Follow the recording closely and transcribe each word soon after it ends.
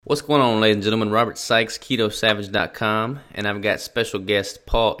What's going on, ladies and gentlemen? Robert Sykes, KetoSavage.com, and I've got special guest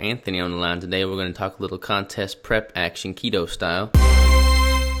Paul Anthony on the line today. We're going to talk a little contest prep action keto style.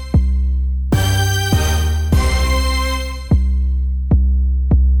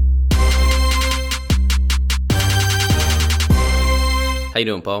 How you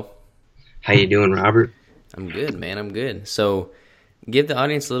doing, Paul? How you doing, Robert? I'm good, man. I'm good. So, give the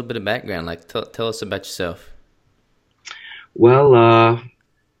audience a little bit of background. Like, tell us about yourself. Well,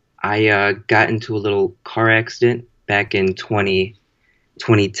 I got into a little car accident back in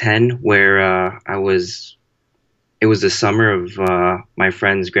 2010 where it was the summer of my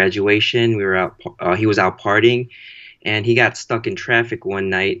friend's graduation. We were he was out partying and he got stuck in traffic one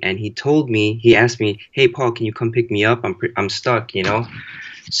night and he asked me, "Hey, Paul, can you come pick me up? I'm stuck, you know?"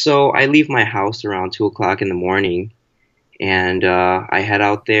 So I leave my house around 2 o'clock in the morning and I head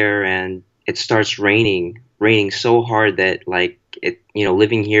out there and it starts raining so hard that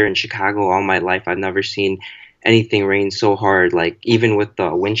living here in Chicago all my life, I've never seen anything rain so hard. Like even with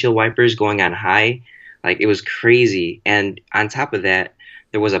the windshield wipers going on high, like it was crazy. And on top of that,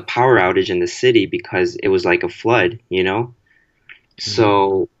 there was a power outage in the city because it was like a flood, you know?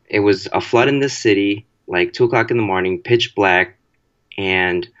 So it was a flood in the city, like 2 o'clock in the morning, pitch black,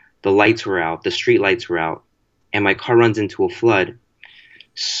 and the lights were out, the street lights were out, and my car runs into a flood.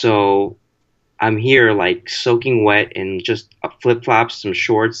 So I'm here like soaking wet in just flip-flops, some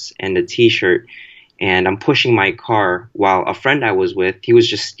shorts, and a t-shirt, and I'm pushing my car while a friend I was with, he was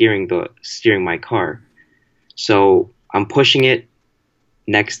just steering my car. So I'm pushing it.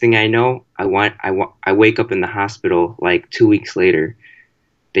 Next thing I know, I wake up in the hospital like 2 weeks later.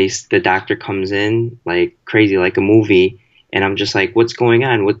 The doctor comes in like crazy, like a movie, and I'm just like, "What's going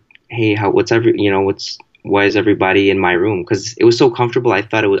on? Why is everybody in my room?" Because it was so comfortable. I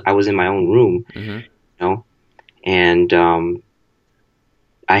thought I was in my own room, you know. And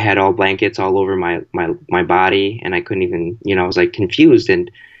I had all blankets all over my body, and I couldn't even, I was like confused.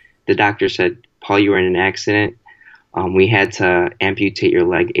 And the doctor said, "Paul, you were in an accident. We had to amputate your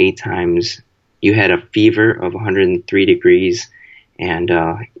leg 8 times. You had a fever of 103 degrees, and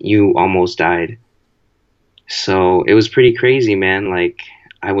you almost died." So it was pretty crazy, man. Like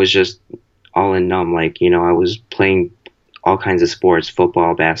I was just all in numb. Like, I was playing all kinds of sports,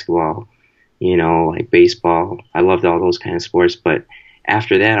 football, basketball, like baseball. I loved all those kind of sports. But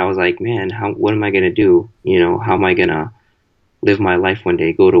after that, I was like, man, what am I going to do? How am I going to live my life one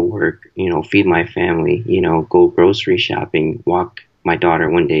day, go to work, feed my family, go grocery shopping, walk my daughter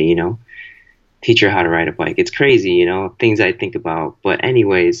one day, teach her how to ride a bike. It's crazy, things I think about. But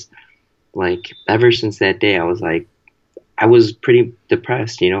anyways, like ever since that day, I was pretty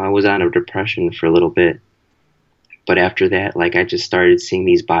depressed, I was on a depression for a little bit. But after that, like I just started seeing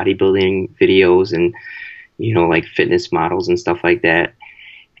these bodybuilding videos and, like fitness models and stuff like that.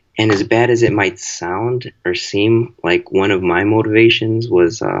 And as bad as it might sound or seem, like one of my motivations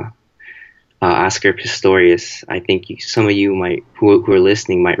was Oscar Pistorius. I think some of you who are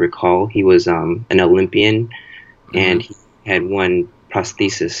listening might recall. He was an Olympian, and he had one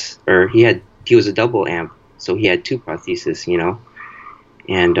prosthesis, or he was a double amp. So he had 2 prostheses,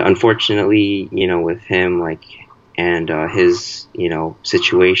 and unfortunately, with him, and his,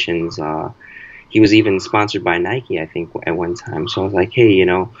 situations, he was even sponsored by Nike, I think, at one time. So I was like, hey,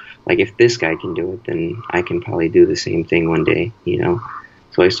 if this guy can do it, then I can probably do the same thing one day,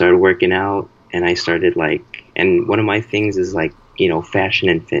 So I started working out, and I started and one of my things is fashion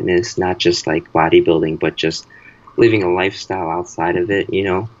and fitness, not just like bodybuilding, but just living a lifestyle outside of it,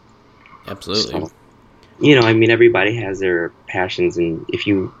 Absolutely. So, everybody has their passions, and if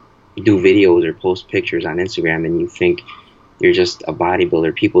you do videos or post pictures on Instagram and you think you're just a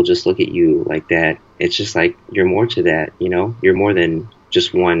bodybuilder, people just look at you like that. It's just like you're more to that, You're more than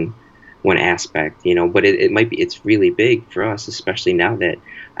just one aspect, But it's really big for us, especially now that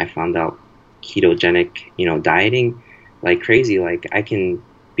I found out ketogenic, dieting like crazy. Like I can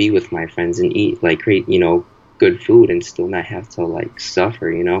be with my friends and eat like great, good food and still not have to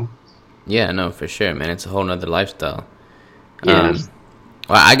suffer, Yeah, no, for sure, man. It's a whole nother lifestyle. Yeah.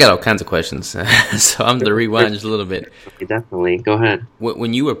 Well, I got all kinds of questions, so I'm going to rewind just a little bit. Definitely. Go ahead.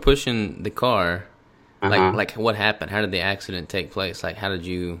 When you were pushing the car, like what happened? How did the accident take place? Like, how did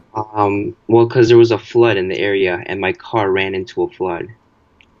you... Well, because there was a flood in the area, and my car ran into a flood.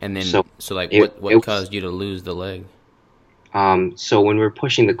 And then, what caused you to lose the leg? So when we were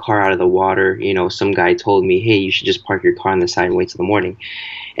pushing the car out of the water, some guy told me, "Hey, you should just park your car on the side and wait till the morning."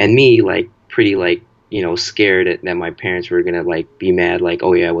 And me, pretty scared that my parents were gonna be mad,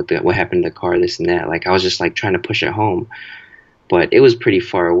 "Oh yeah, what happened to the car, this and that." I was just trying to push it home, but it was pretty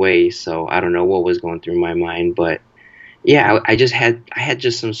far away, so I don't know what was going through my mind. But yeah, I had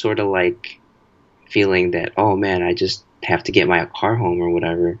just some sort of like feeling that, oh man, I just have to get my car home or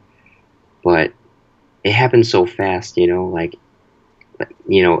whatever. But it happened so fast, I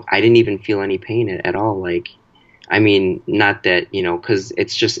didn't even feel any pain at all. Like, I mean, not that, because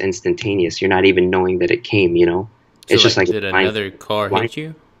it's just instantaneous. You're not even knowing that it came, So It's just like, like did another car blind, hit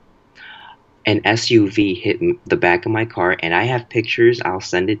you? an SUV hit the back of my car, and I have pictures. I'll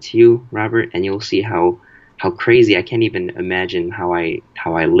send it to you, Robert, and you'll see how crazy. I can't even imagine how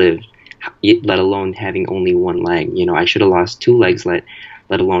I lived, let alone having only one leg. I should have lost two legs, let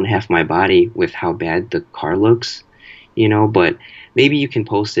alone half my body with how bad the car looks. But maybe you can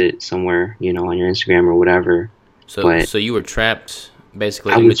post it somewhere, on your Instagram or whatever. But So you were trapped I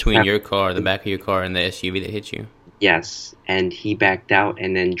basically in was between trapped. your car, the back of your car, and the SUV that hit you. Yes, and he backed out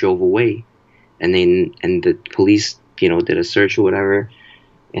and then drove away, and the police, did a search or whatever,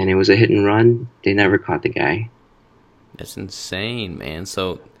 and it was a hit and run. They never caught the guy. That's insane, man.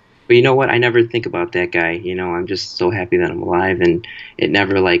 So But you know what? I never think about that guy. I'm just so happy that I'm alive, and it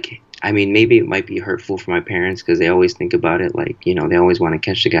never like. I mean, maybe it might be hurtful for my parents because they always think about it, like they always want to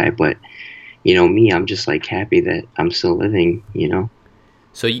catch the guy. But me, I'm just like happy that I'm still living.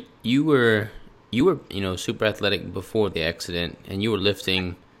 so you were super athletic before the accident, and you were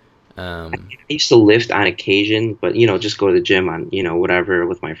lifting. Um, I used to lift on occasion, but just go to the gym on whatever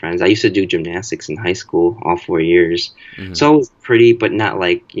with my friends. I used to do gymnastics in high school all 4 years, mhm. so it was pretty, but not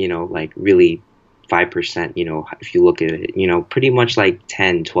like like really 5%. If you look at it, pretty much like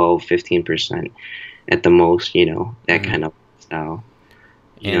 10, 12, 15% at the most. That Hmm. kind of style.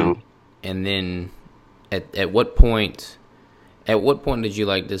 You And know, and then at what point did you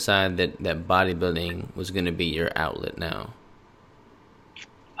like decide that bodybuilding was going to be your outlet now?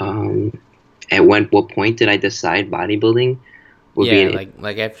 um, at what point did I decide bodybuilding would be Yeah, an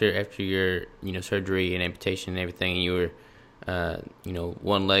like after your surgery and amputation and everything, and you were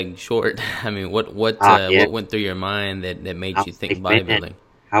one leg short. I mean, yeah. what went through your mind that I made you was think like, man, bodybuilding?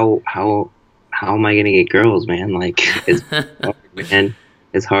 how am I gonna get girls, man? Like, it's hard, man.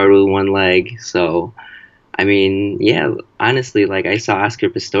 It's hard with one leg. So, I mean, yeah, honestly, like I saw Oscar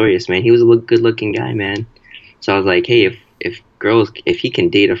Pistorius, man. He was a good looking guy, man. So I was like, hey, if he can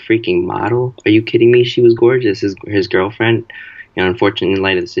date a freaking model, are you kidding me? She was gorgeous. His girlfriend, unfortunately, in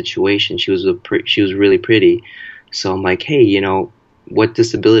light of the situation, she was really pretty. So I'm like, hey, what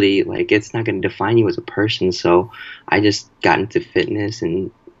disability? Like, it's not going to define you as a person. So I just got into fitness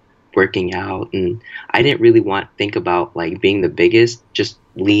and working out, and I didn't really think about like being the biggest, just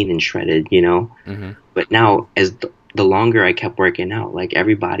lean and shredded. Hmm. But now, as the longer I kept working out, like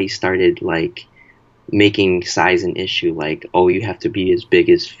everybody started like making size an issue, like, oh, you have to be as big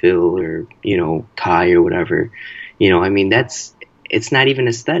as Phil or Kai or whatever. I mean, it's not even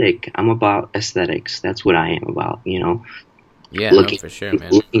aesthetic. I'm about aesthetics. That's what I am about. Yeah, no, Looking for sure,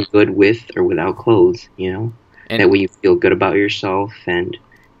 man. looking good with or without clothes. And That way you feel good about yourself, and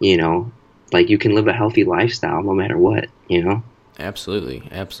you know like you can live a healthy lifestyle no matter what. absolutely,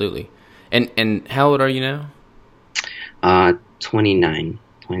 absolutely. And how old are you now? 29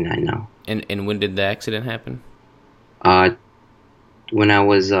 now. And when did the accident happen? uh when I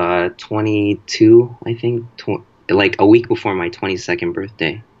was 22, I think, like a week before my 22nd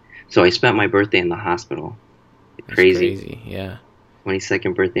birthday. So I spent my birthday in the hospital. That's Crazy. crazy. Yeah.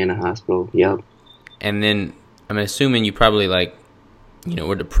 22nd birthday in the hospital. Yep. And then I'm assuming you probably like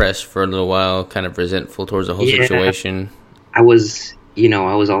were depressed for a little while, kind of resentful towards the whole Yeah, situation. I was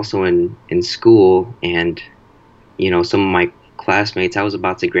also in school, and some of my classmates, I was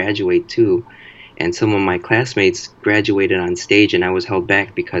about to graduate too, and some of my classmates graduated on stage, and I was held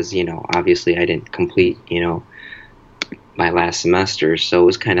back because obviously I didn't complete my last semester, so it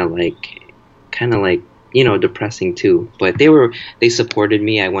was kind of like depressing too. But they supported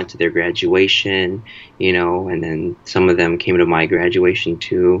me. I went to their graduation, and then some of them came to my graduation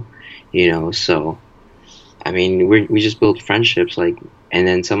too. So I mean, we just built friendships, like, and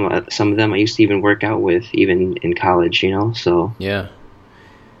then some of them I used to even work out with, even in college. So Yeah.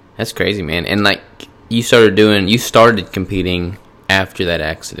 That's crazy, man. And like you started competing after that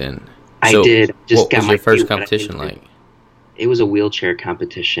accident. I So did just what got was my your feet first wet. competition like? It was a wheelchair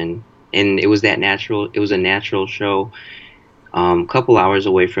competition, and it was a natural show. Couple hours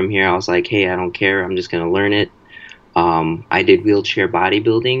away from here. I was like, hey, I don't care. I'm just gonna learn it. I did wheelchair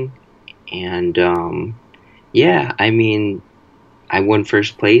bodybuilding, and yeah, I mean, I won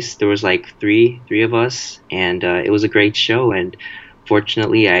first place. There was like three of us, and it was a great show. And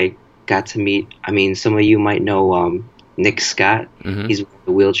fortunately, I got to meet. I mean, some of you might know Nick Scott. Mm-hmm. He's one of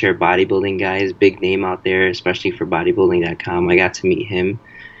the wheelchair bodybuilding guys, big name out there, especially for bodybuilding.com. I got to meet him.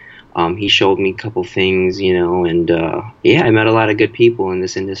 He showed me a couple things, and yeah, I met a lot of good people in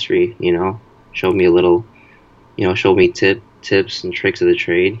this industry. Showed me a little, showed me tips and tricks of the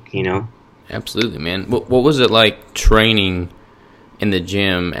trade. Absolutely, man. What was it like training in the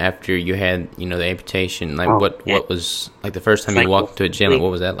gym after you had, the amputation? Like, Oh, what was like the first time you walked into a gym? Like, psychologically,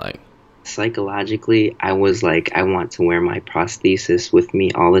 what was that like? psychologically, I was like, I want to wear my prosthesis with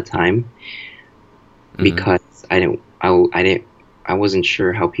me all the time Hmm. because I wasn't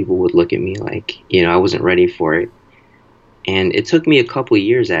sure how people would look at me. Like, I wasn't ready for it. And it took me a couple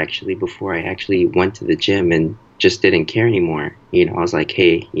years actually before I actually went to the gym and just didn't care anymore. I was like,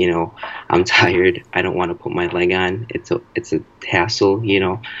 hey, I'm tired. I don't want to put my leg on. It's a hassle.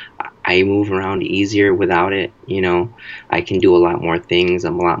 I move around easier without it. I can do a lot more things.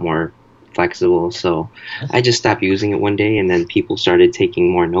 I'm a lot more flexible. So I just stopped using it one day, and then people started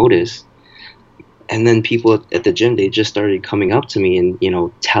taking more notice. And then people at the gym, they just started coming up to me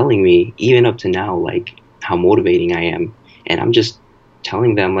and, telling me, even up to now, like how motivating I am. And I'm just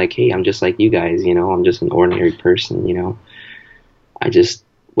telling them, like, hey, I'm just like you guys, I'm just an ordinary person. I just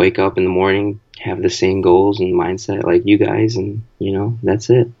wake up in the morning, have the same goals and mindset like you guys, and, that's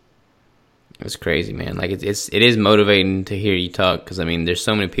it. It's crazy, man. Like it is motivating to hear you talk because I mean, there's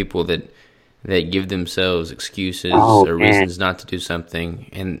so many people that give themselves excuses Oh, or man. reasons not to do something,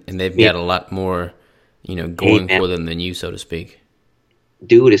 and they've Yeah. got a lot more, Hey, going man. for them than you, so to speak.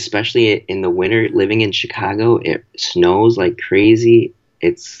 Dude, especially in the winter, living in Chicago, it snows like crazy.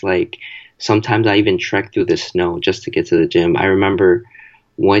 It's like sometimes I even trek through the snow just to get to the gym. I remember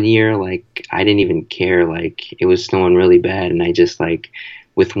one year, like I didn't even care, like it was snowing really bad, and I just like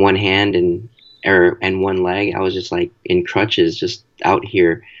with one hand and one leg, I was just like in crutches, just out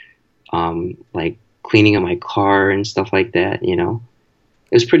here, like cleaning up my car and stuff like that.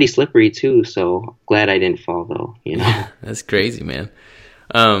 It was pretty slippery too, so glad I didn't fall though. Yeah, that's crazy, man.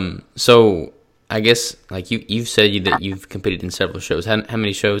 So I guess like you've said that you've competed in several shows. How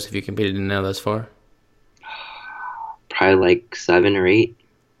many shows have you competed in now thus far? Probably like 7 or 8.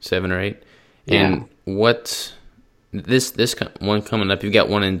 7 or 8. Yeah. And what one coming up? You've got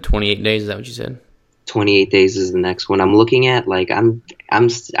one in 28 days. Is that what you said? 28 days is the next one I'm looking at. Like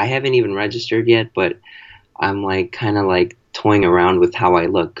I haven't even registered yet, but I'm like kind of like toying around with how I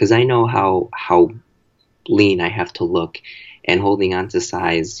look because I know how lean I have to look and holding on to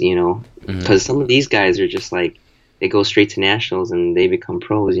size. Hmm. Because some of these guys are just like they go straight to nationals and they become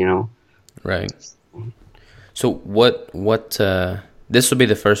pros. Right. So this will be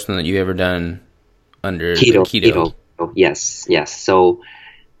the first one that you ever done under the keto. Keto. Oh, yes, yes. So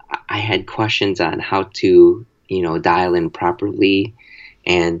I had questions on how to, dial in properly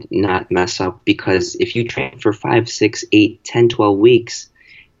and not mess up because if you train for 5, 6, 8, 10, 12 weeks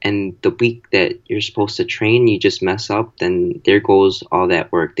and the week that you're supposed to train, you just mess up, then there goes all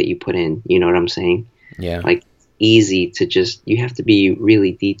that work that you put in. You know what I'm saying? Yeah. Like, easy to just, you have to be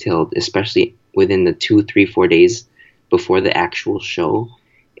really detailed, especially within the 2, 3, 4 days before the actual show.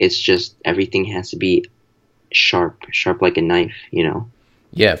 It's just everything has to be sharp like a knife.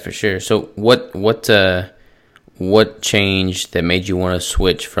 Yeah, for sure. So what changed that made you want to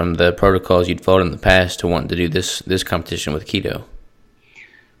switch from the protocols you'd followed in the past to wanting to do this competition with keto?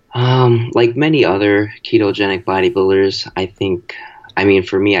 Like many other ketogenic bodybuilders, I think, I mean,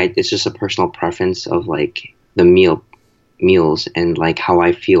 for me, it's just a personal preference of like the meals and like how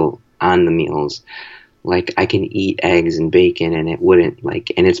I feel on the meals. Like I can eat eggs and bacon and it wouldn't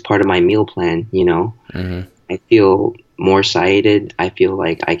like, and it's part of my meal plan. Hmm. I feel more satiated. I feel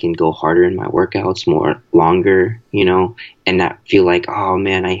like I can go harder in my workouts, more longer, and not feel like, oh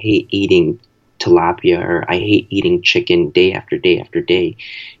man, I hate eating tilapia or I hate eating chicken day after day after day.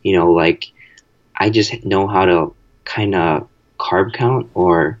 Like I just know how to kind of carb count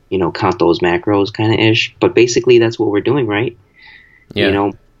or, count those macros kind of ish. But basically that's what we're doing, right? you Yeah.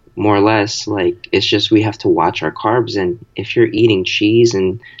 know, more or less. Like it's just we have to watch our carbs, and if you're eating cheese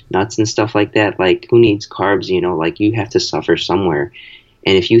and nuts and stuff like that, like who needs carbs? Like you have to suffer somewhere.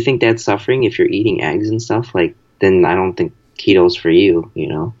 And if you think that's suffering, if you're eating eggs and stuff, like then I don't think keto's for you.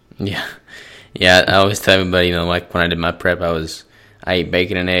 Yeah. Yeah, I always tell everybody, like when I did my prep, I ate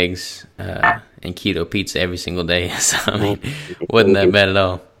bacon and eggs and keto pizza every single day. So I mean, wasn't that bad at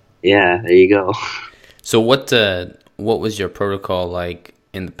all. Yeah, there you go. So what was your protocol like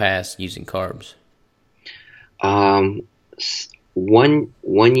in the past using carbs? Um,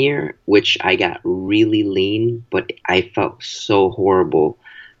 one year, which I got really lean, but I felt so horrible.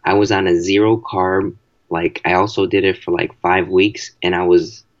 I was on a zero carb. Like I also did it for like 5 weeks, and I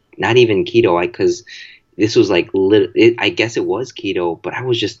was not even keto. Because this was like I guess it was keto, but I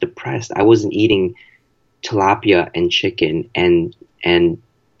was just depressed. I wasn't eating tilapia and chicken and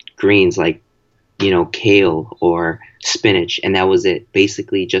greens like, kale or spinach, and that was it.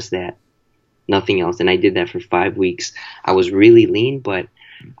 Basically just that, nothing else. And I did that for 5 weeks. I was really lean, but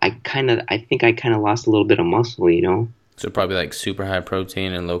I think I kind of lost a little bit of muscle. So probably like super high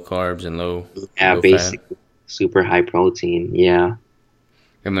protein and low carbs and Yeah, low fat. basically super high protein. Yeah.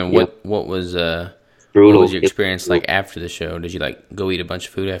 And then Yep. what was Brutal. your It experience like after the show? Did you like go eat a bunch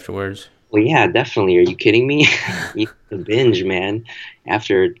of food afterwards? Well, yeah, definitely. Are you kidding me? You the binge, man,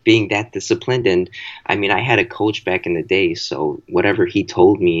 after being that disciplined. And I mean, I had a coach back in the day, so whatever he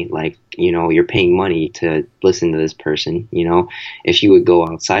told me, like, you're paying money to listen to this person. If you would go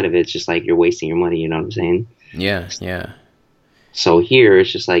outside of it, it's just like you're wasting your money. You know what I'm saying? Yeah, yeah. So here,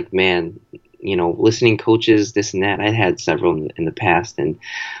 it's just like, man, listening coaches, this and that. I had several in the past, and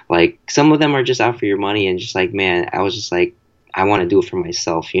like some of them are just out for your money, and just like, man, I was just like, I want to do it for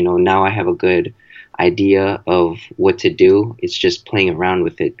myself. Now I have a good idea of what to do. It's just playing around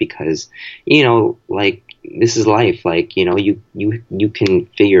with it because, like this is life. Like, you can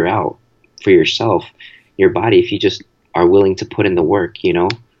figure out for yourself your body if you just are willing to put in the work.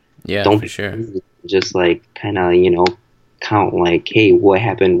 Yeah, Don't for be sure. just like kind of, count like, hey, what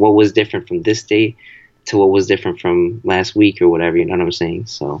happened? What was different from this day to what was different from last week or whatever? You know what I'm saying?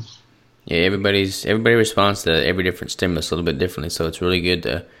 So Yeah, everybody responds to every different stimulus a little bit differently, so it's really good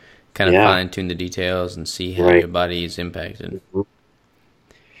to kind of yeah, fine tune the details and see how right. your body is impacted. Mhm.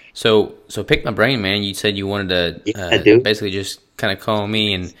 So pick my brain, man. You said you wanted Yeah, to I do. basically just kind of call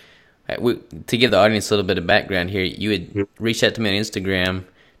me and to give the audience a little bit of background here. You had Mhm. reached out to me on Instagram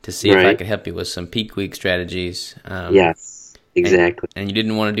to see if I Right. could help you with some peak week strategies, Yes, and exactly. you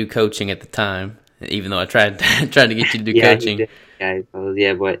didn't want to do coaching at the time, even though I tried tried to get you to do Yeah, he coaching. did. Yeah,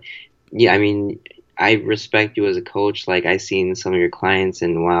 yeah, but yeah, I mean, I respect you as a coach. Like I seen some of your clients,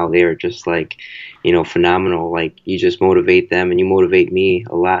 and wow, they are just like, phenomenal. Like you just motivate them, and you motivate me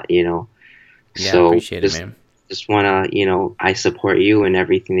a lot. Yeah, I So appreciate it, just man. just wanna, I support you in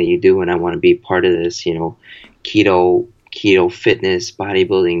everything that you do, and I want to be part of this, keto fitness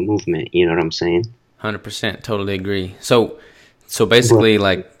bodybuilding movement. You know what I'm saying? 100%, totally agree. So But basically,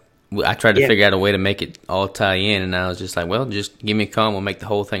 like, I tried to yeah. figure out a way to make it all tie in, and I was just like, well, just give me a call, and we'll make the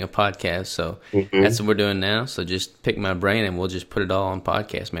whole thing a podcast. So Hmm. that's what we're doing now. So just pick my brain, and we'll just put it all on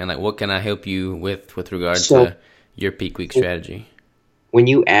podcast, man. Like, what can I help you with regard So to your peak week strategy? when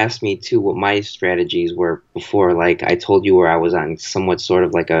you asked me too what my strategies were before, like I told you where I was on somewhat sort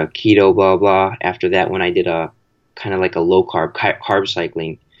of like a keto blah blah. After that, when I did a kind of like a low carb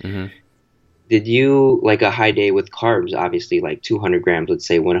cycling, Hmm. did you like a high day with carbs? Obviously, like 200 grams, let's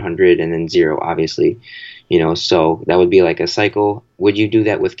say 100, and then zero, obviously. So that would be like a cycle. Would you do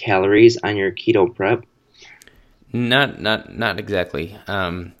that with calories on your keto prep? Not exactly.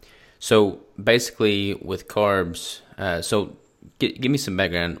 So basically, with carbs, give me some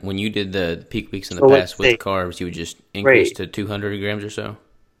background. When you did the peak weeks in the So let's past with say, carbs, you would just increase right, to 200 grams or so.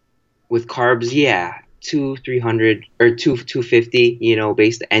 with carbs, yeah, 300 or 250,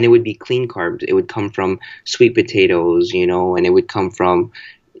 based, and it would be clean carbs. It would come from sweet potatoes, and it would come from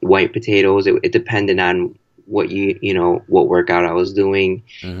white potatoes. It depended on what workout I was doing.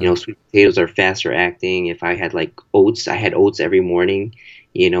 Hmm. Sweet potatoes are faster acting. If I had like oats, I had oats every morning,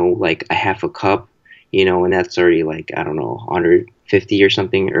 like a half a cup, and that's already like, I don't know, 150 or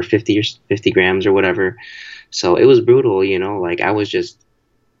something, or 50 grams or whatever. So it was brutal, like I was just,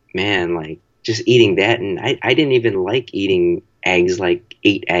 man, like just eating that. And I didn't even like eating eggs, like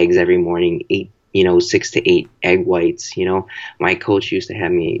 8 eggs every morning, 6 to 8 egg whites. My coach used to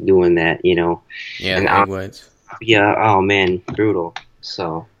have me doing that, Yeah, and the egg whites. yeah, oh man, brutal.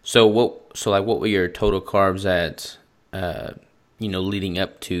 So, So what were your total carbs at, uh, leading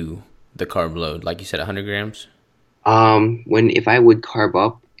up to the carb load? Like you said, 100 grams. if I would carb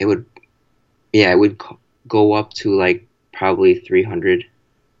up, it would go up to like probably 300.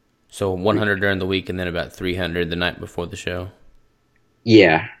 So 100 during the week, and then about 300 the night before the show.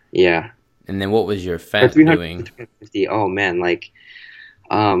 Yeah, yeah. And then what was your Or fat 300 to doing? 350. Oh man, like,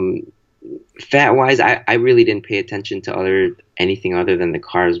 um, fat wise, I really didn't pay attention to anything other than the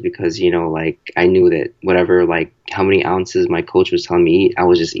carbs because like I knew that whatever, like how many ounces my coach was telling me to eat, I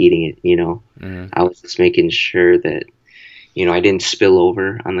was just eating it. Mm-hmm. I was just making sure that I didn't spill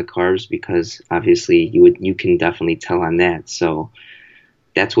over on the carbs because obviously you can definitely tell on that. So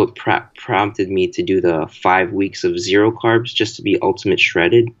that's what prompted me to do the 5 weeks of zero carbs just to be ultimate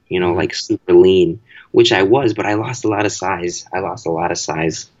shredded, Mm-hmm. like super lean, which I was, but I lost a lot of size. I lost a lot of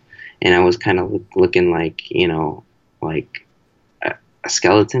size, and I was kind of looking like, like a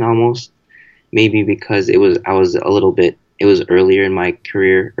skeleton almost. Maybe because I was a little bit, it was earlier in my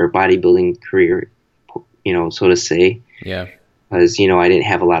career or bodybuilding career, so to say. Yeah. because, I didn't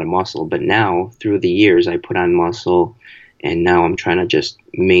have a lot of muscle. But now, through the years, I put on muscle, and now I'm trying to just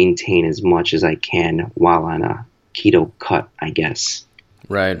maintain as much as I can while on a keto cut, I guess.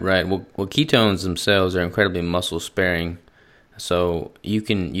 Right, right. Well, ketones themselves are incredibly muscle sparing, so you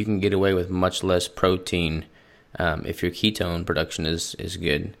can get away with much less protein if your ketone production is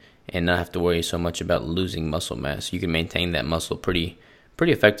good, and not have to worry so much about losing muscle mass. You can maintain that muscle pretty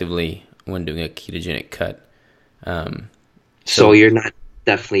effectively when doing a ketogenic cut. So you're not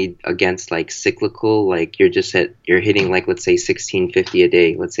definitely against like cyclical, like you're hitting like, let's say 1650 a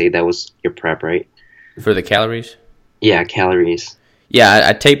day. Let's say that was your prep, right? For the calories? Yeah, calories. Yeah,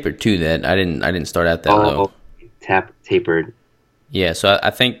 I tapered to that. I didn't start out that low. Oh, tapered. Yeah, so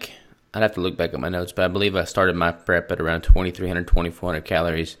I think I'd have to look back at my notes, but I believe I started my prep at around 2,300, 2,400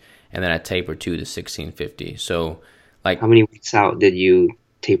 calories, and then I tapered to the 1650. So, like, how many weeks out did you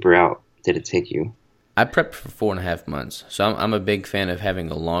taper out? Did it take you? I prepped for 4.5 months, so I'm a big fan of having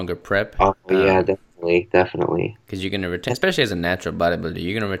a longer prep. Oh, yeah, definitely. Because you're going to retain, especially as a natural bodybuilder,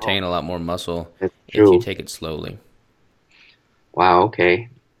 you're going to retain a lot more muscle That's if true. you take it slowly. Wow, okay.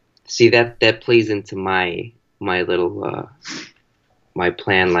 See, that plays into my little my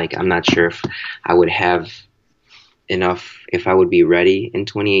plan. Like, I'm not sure if I would have enough, if I would be ready in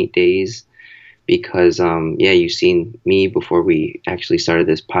 28 days, because yeah, you've seen me before we actually started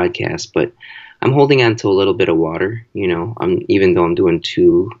this podcast, but I'm holding on to a little bit of water. Even though I'm doing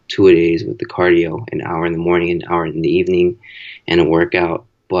two a days with the cardio, an hour in the morning, an hour in the evening, and a workout.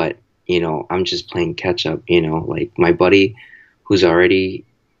 But I'm just playing catch up. Like my buddy, who's already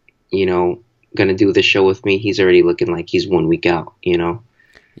gonna do the show with me, he's already looking like he's 1 week out.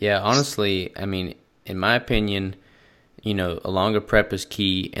 Yeah, honestly, I mean, in my opinion, a longer prep is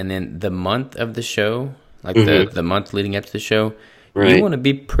key, and then the month of the show, like the month leading up to the show. Right. You want to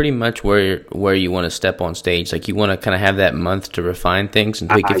be pretty much where you want to step on stage. Like, you want to kind of have that month to refine things and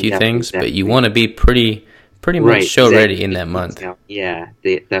tweak a few things, but you want to be pretty much show ready in that month. Yeah,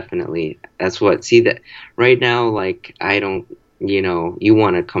 definitely. That's what. See, that right now, like, I don't. You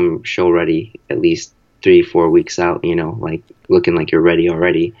want to come show ready at least 3-4 weeks out. Like looking like you're ready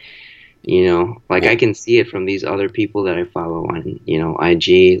already. Like, I can see it from these other people that I follow on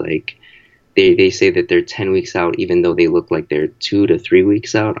IG. Like, They say that they're 10 weeks out, even though they look like they're 2 to 3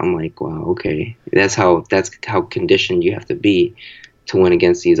 weeks out. I'm like, wow, okay. That's how conditioned you have to be to win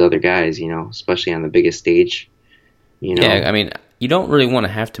against these other guys, especially on the biggest stage. Yeah, I mean, you don't really want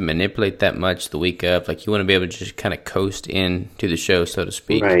to have to manipulate that much the week of. Like, you want to be able to just kind of coast in to the show, so to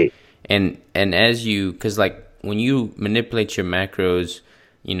speak. Right. And because like when you manipulate your macros,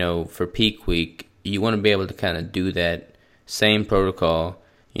 for peak week, you want to be able to kind of do that same protocol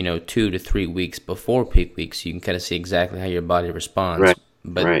 2 to 3 weeks before peak week, so you can kind of see exactly how your body responds. Right.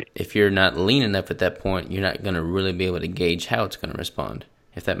 But if you're not lean enough at that point, you're not going to really be able to gauge how it's going to respond,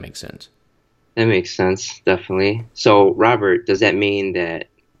 if that makes sense. That makes sense, definitely. So, Robert, does that mean that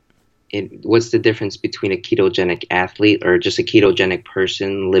what's the difference between a ketogenic athlete or just a ketogenic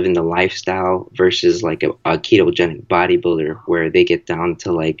person living the lifestyle versus like a ketogenic bodybuilder where they get down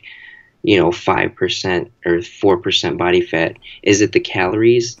to like 5% or 4% body fat? Is it the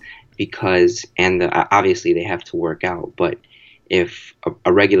calories? Because, obviously they have to work out, but if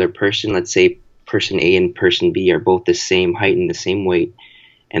a regular person, let's say person A and person B are both the same height and the same weight,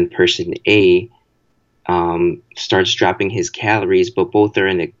 and person A starts dropping his calories, but both are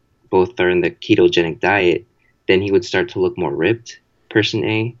in the ketogenic diet, then he would start to look more ripped, person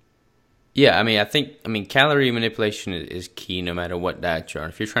A. Yeah, I mean, calorie manipulation is key no matter what diet you're on.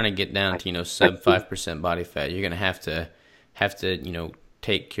 If you're trying to get down to, sub 5% body fat, you're going to have to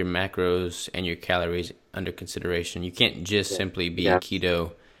take your macros and your calories under consideration. You can't just simply be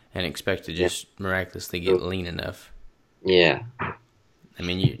keto and expect to just miraculously get lean enough. Yeah. I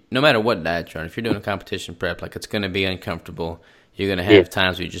mean, no matter what diet you're on, if you're doing a competition prep, like, it's going to be uncomfortable. You're going to have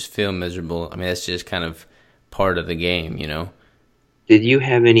times where you just feel miserable. I mean, that's just kind of part of the game, Did you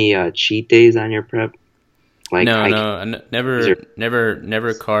have any cheat days on your prep? Like, never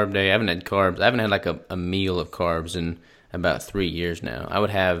carb day. I haven't had carbs. I haven't had like a meal of carbs in about 3 years now. I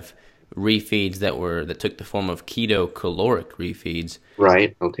would have refeeds that took the form of keto caloric refeeds.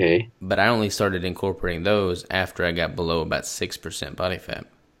 Right. Okay. But I only started incorporating those after I got below about 6% body fat.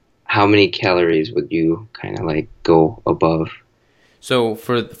 How many calories would you kind of like go above? So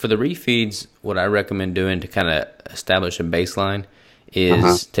for the refeeds, what I recommend doing to kind of establish a baseline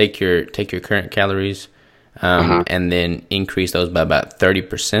is take your current calories and then increase those by about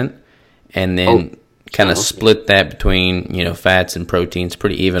 30%, and then kind of split that between fats and proteins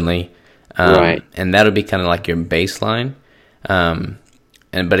pretty evenly. And that'll be kind of like your baseline.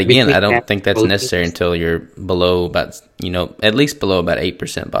 But again, Between I fat don't think and that's necessary proteins. until you're below about, at least below about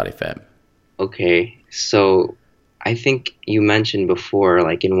 8% body fat. Okay, so I think you mentioned before,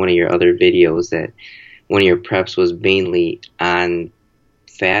 like in one of your other videos, that one of your preps was mainly on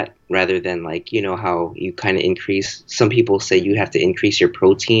fat rather than like, how you kind of increase. Some people say you have to increase your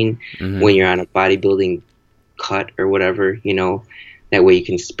protein Hmm. when you're on a bodybuilding cut or whatever, that way you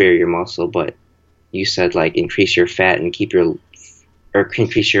can spare your muscle. But you said like increase your fat and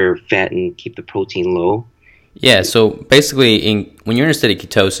increase your fat and keep the protein low. Yeah, so basically, when you're in a state of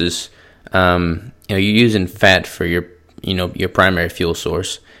ketosis, you're using fat for your primary fuel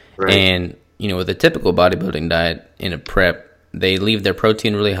source, Right. and with a typical bodybuilding diet in a prep, they leave their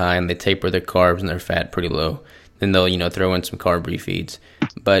protein really high and they taper their carbs and their fat pretty low. Then they'll throw in some carb refeeds,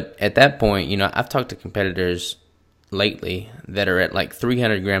 but at that point, I've talked to competitors lately that are at like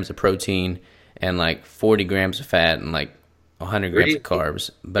 300 grams of protein and like 40 grams of fat and like 100 grams of Really? carbs.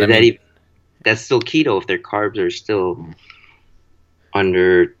 But I Is that mean, even that's still keto if their carbs are still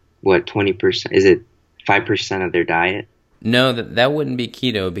under what 20%? Is it 5% of their diet? no, that wouldn't be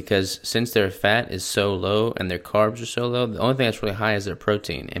keto because since their fat is so low and their carbs are so low, the only thing that's really high is their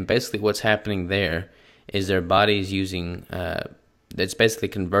protein. And basically, what's happening there is their body's using that's basically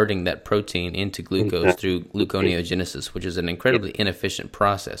converting that protein into glucose Okay. through gluconeogenesis, which is an Yeah. incredibly inefficient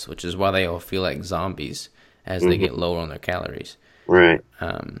process, which is why they all feel like zombies as they get Hmm. lower on their calories. Right.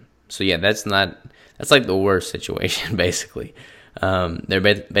 So yeah, that's like the worst situation basically. They're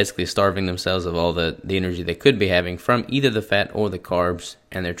basically starving themselves of all the energy they could be having from either the fat or the carbs,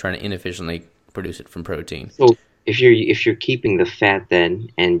 and they're trying to inefficiently produce it from protein. So if you're keeping the fat then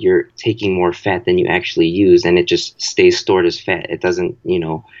and you're taking more fat than you actually use and it just stays stored as fat, it doesn't,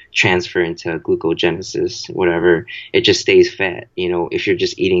 transfer into glucogenesis, whatever. It just stays fat, if you're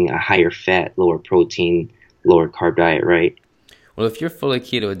just eating a higher fat, lower protein, lower carb diet, right? Well, if you're fully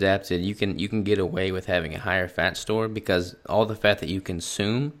keto adapted, you can get away with having a higher fat store because all the fat that you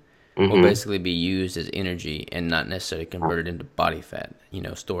consume will Mm-hmm. basically be used as energy and not necessarily converted into body fat,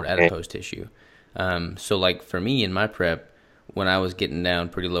 stored Okay. adipose tissue. So like for me in my prep, when I was getting down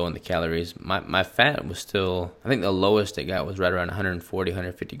pretty low in the calories, my fat was still, I think the lowest it got was right around 140,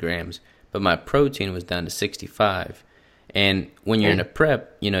 150 grams, but my protein was down to 65. And when you're in Okay. a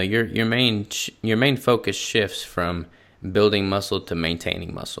prep, your main focus shifts from building muscle to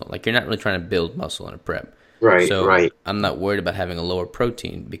maintaining muscle. Like you're not really trying to build muscle in a prep. Right, So right. I'm not worried about having a lower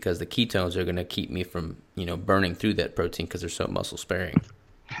protein because the ketones are going to keep me from, burning through that protein because they're so muscle sparing.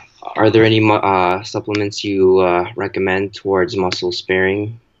 Are there any supplements you recommend towards muscle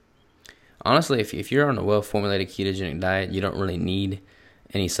sparing? Honestly, if you're on a well formulated ketogenic diet, you don't really need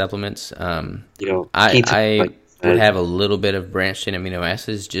any supplements. Keto, I like you would said. have a little bit of branched chain amino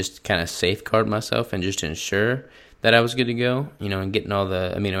acids just to kind of safeguard myself and just to ensure that I was good to go, and getting all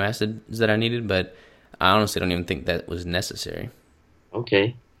the amino acids that I needed. But I honestly don't even think that was necessary.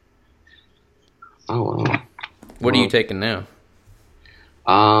 Okay. Oh, wow. What are you Well, taking now?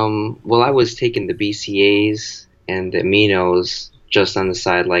 well, I was taking the BCAs and the aminos just on the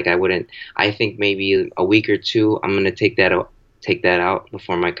side. Like I wouldn't. I think maybe a week or two. I'm gonna take that out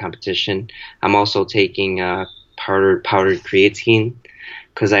before my competition. I'm also taking powdered creatine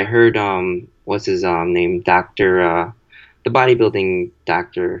because I heard what's his name, Doctor the bodybuilding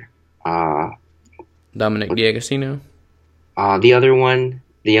doctor Dominic what D'Agostino? the other one,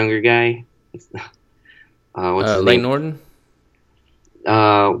 the younger guy. What's his Lane name? Norton?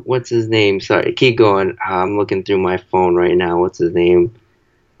 What's his name? Sorry, keep going. I'm looking through my phone right now. What's his name?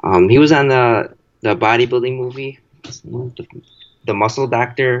 He was on the bodybuilding movie. What's the name? The Muscle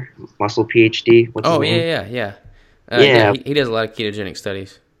Doctor, Muscle PhD. What's his Oh, yeah, name? yeah, yeah. Yeah, Yeah, he does a lot of ketogenic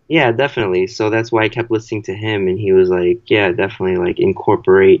studies. yeah, definitely. So that's why I kept listening to him, and he was like, "Yeah, definitely, like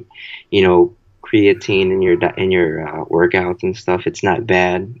incorporate, creatine in your workouts and stuff. It's not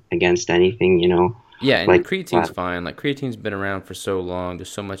bad against anything. Yeah, and Like, creatine's fine. Like creatine's been around for so long. There's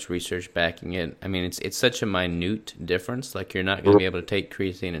so much research backing it. I mean, it's such a minute difference. Like you're not going to be able to take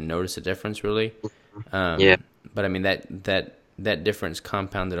creatine and notice a difference really. yeah, But I mean that difference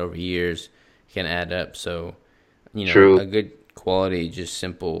compounded over years can add up. So true. a good quality, just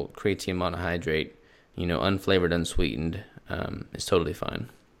simple creatine monohydrate, unflavored, unsweetened, is totally fine.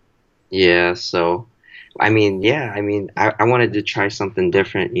 Yeah, so I mean, yeah, I wanted to try something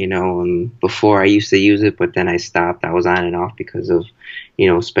different. Before I used to use it, but then I stopped. I was on and off because of,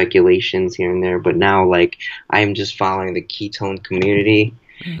 speculations here and there. But now, like, I'm just following the ketone community,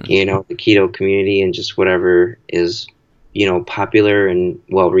 Hmm. the keto community, and just whatever is, popular and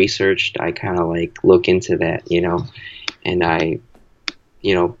well researched. I kind of like look into that, and I,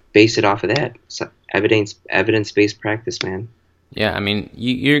 base it off of that. So evidence based practice, man. Yeah, I mean,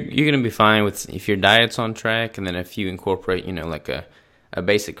 you're gonna be fine with if your diet's on track, and then if you incorporate, like a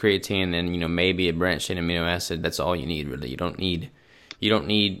basic creatine, and maybe a branched chain amino acid. That's all you need, really. You don't need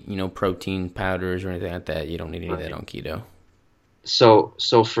protein powders or anything like that. You don't need any of that Right. on keto.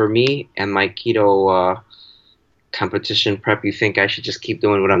 So for me and my keto competition prep, you think I should just keep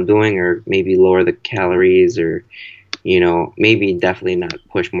doing what I'm doing, or maybe lower the calories, or maybe definitely not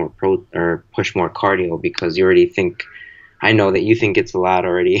push more push more cardio because you already think I know that you think it's a lot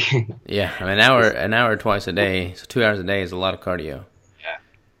already. Yeah, I mean, an hour twice a day, so 2 hours a day is a lot of cardio.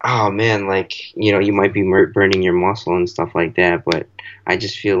 Oh man, like you might be burning your muscle and stuff like that, but I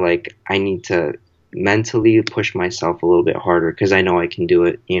just feel like I need to mentally push myself a little bit harder because I know I can do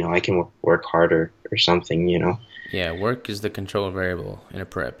it. I can work harder or something. Yeah, work is the control variable in a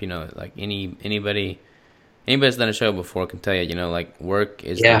prep. Like anybody that's done a show before can tell you. Like work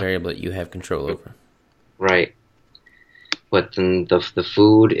is the Yeah, variable that you have control over. right. But then the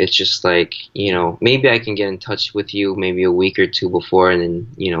food, it's just like, maybe I can get in touch with you maybe a week or two before, and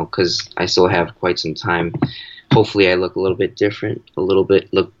then, because I still have quite some time. Hopefully, I look a little bit different, look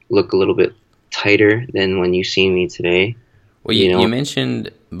a little bit tighter than when you see me today. Well, you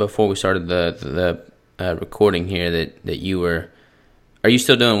mentioned before we started the recording here that you were. Are you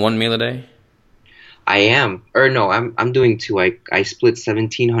still doing one meal a day? I am, or no, I'm doing two. I split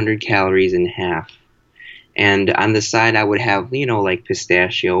 1,700 calories in half. And on the side, I would have, like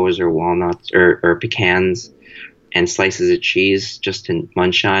pistachios or walnuts or pecans and slices of cheese just to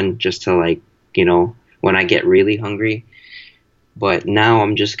munch on, just to like, when I get really hungry. But now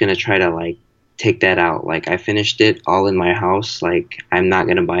I'm just going to try to like take that out. Like I finished it all in my house. Like I'm not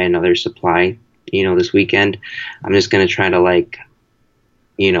going to buy another supply, this weekend. I'm just going to try to like,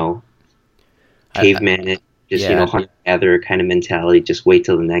 you know, caveman it, just, Yeah, hunter gatherer kind of mentality. Just wait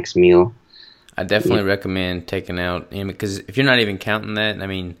till the next meal. I definitely recommend taking out, because if you're not even counting that, I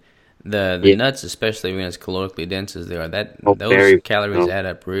mean, the Yeah. nuts, especially when it's calorically dense as they are, Oh, those very. calories add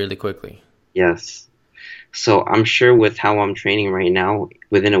up really quickly. Yes. So I'm sure with how I'm training right now,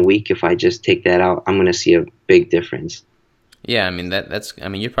 within a week, if I just take that out, I'm going to see a big difference. Yeah, I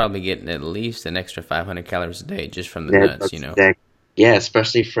mean you're probably getting at least an extra 500 calories a day just from the nuts. That's exact. Yeah,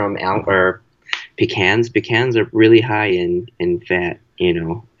 especially from or pecans. Pecans are really high in fat,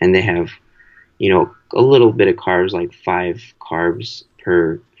 and they have, a little bit of carbs, like 5 carbs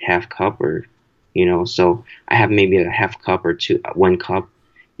per half cup, or, so I have maybe a half cup or 1 cup,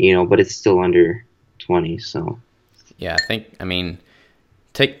 but it's still under 20. So Yeah, I mean,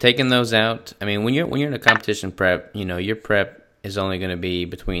 taking those out. I mean, when you're in a competition prep, your prep is only going to be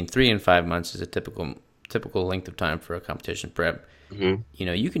between 3 and 5 months is a typical length of time for a competition prep. mhm.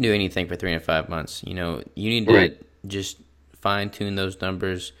 You can do anything for 3 and 5 months. You need Right, to just fine tune those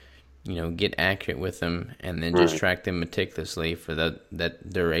numbers. Get accurate with them, and then just right. track them meticulously for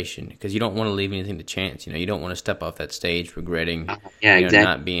that duration. Because you don't want to leave anything to chance. You don't want to step off that stage regretting, Yeah, exactly.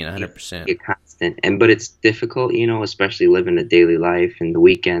 not being You 100%. get constant, but it's difficult, especially living a daily life and the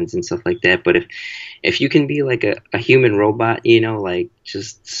weekends and stuff like that. But if you can be like a human robot, like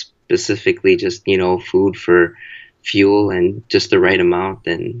just specifically just food for fuel and just the right amount,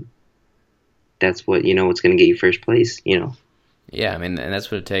 then that's what's going to get you first place. Yeah, I mean, and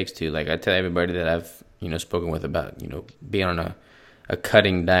that's what it takes to, like, I tell everybody that I've, spoken with about, being on a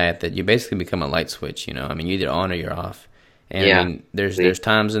cutting diet, that you basically become a light switch, I mean, you're either on or you're off. And I Yeah, mean, there's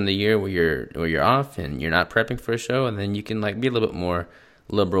times in the year where you're off and you're not prepping for a show, and then you can like be a little bit more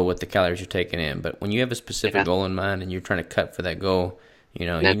liberal with the calories you're taking in. But when you have a specific yeah, goal in mind and you're trying to cut for that goal, you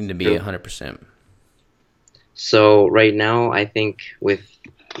that's need to be true. 100%. So right now, I think with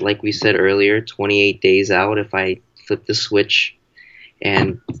like we said earlier, 28 days out, if I flip the switch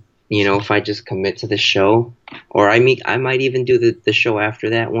and if I just commit to the show, or I might even do the show after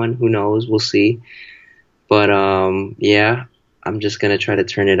that one. Who knows? We'll see. But yeah, I'm just gonna try to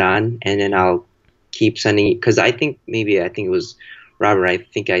turn it on, and then I'll keep sending. Because I think it was Robert. I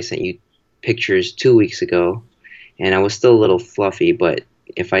think I sent you pictures 2 weeks ago, and I was still a little fluffy. But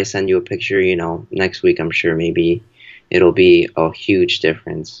if I send you a picture, next week, I'm sure maybe it'll be a huge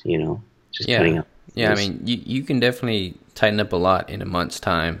difference. Just cutting Yeah, out. yeah. I mean, you can definitely tighten up a lot in a month's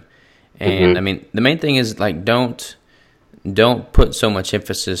time. And I Mm-hmm. mean, the main thing is like don't put so much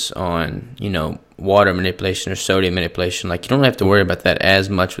emphasis on water manipulation or sodium manipulation. Like you don't have to worry about that as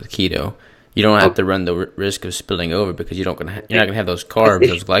much with keto. You don't have Okay. to run the risk of spilling over because you're not gonna have those carbs, If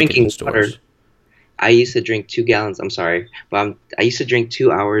those you're glycogen drinking water, stores. I used to drink 2 gallons. I'm sorry, but I used to drink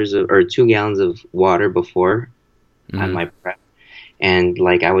 2 hours or 2 gallons of water before on Hmm. my prep, and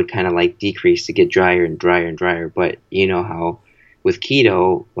like I would kind of like decrease to get drier and drier and drier. But you know how with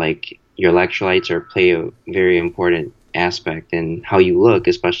keto, like your electrolytes play a very important aspect and how you look,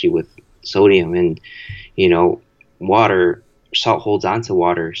 especially with sodium and, you know, water, salt holds onto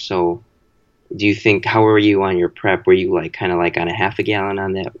water. So do you think, how were you on your prep? Were you like kind of like on a half a gallon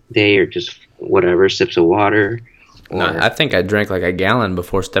on that day or just whatever, sips of water? No, Or, I think I drank like a gallon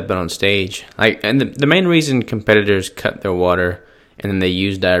before stepping on stage. Like, and the main reason competitors cut their water and then they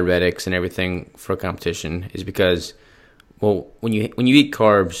use diuretics and everything for competition is because, well, when you eat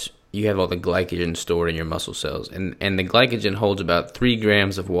carbs, you have all the glycogen stored in your muscle cells, and the glycogen holds about 3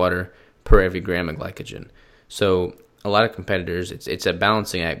 grams of water per every gram of glycogen. So a lot of competitors, it's a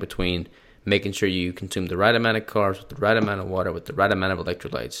balancing act between making sure you consume the right amount of carbs with the right amount of water with the right amount of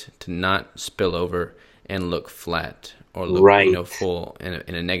electrolytes to not spill over and look flat or look right. full in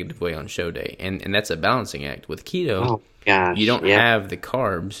a negative way on show day. And that's a balancing act. With keto, Oh you gosh. don't Yeah. have the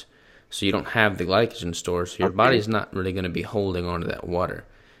carbs, so you don't have the glycogen store, so your Okay. body's not really going to be holding on to that water.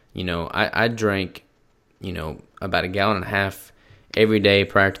 I drank, about a gallon and a half every day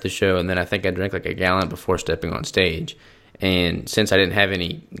prior to the show, and then I think I drank like a gallon before stepping on stage. And since I didn't have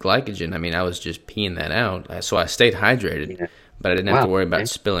any glycogen, I mean, I was just peeing that out. So I stayed hydrated, Yeah. but I didn't have to Wow. worry about Okay.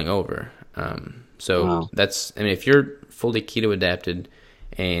 spilling over. So Wow. I mean, if you're fully keto adapted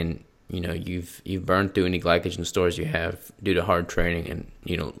and you've burned through any glycogen stores you have due to hard training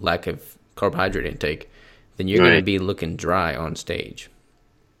and lack of carbohydrate intake, then you're going to Right. be looking dry on stage.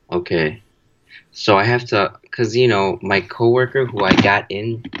 Okay. So I have to, because my coworker who I got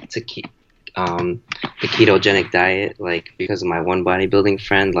into the ketogenic diet, like because of my one bodybuilding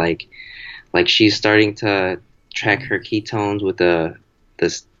friend, like she's starting to track her ketones with the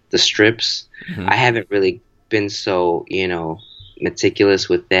strips. Hmm. I haven't really been so, meticulous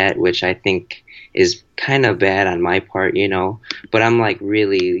with that, which I think is kind of bad on my part, but I'm like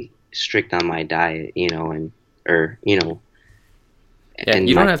really strict on my diet, or, Yeah, and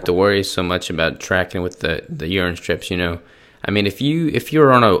you don't my, have to worry so much about tracking with the urine strips. I mean, if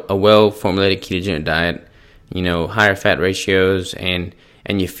you're on a well formulated ketogenic diet, higher fat ratios and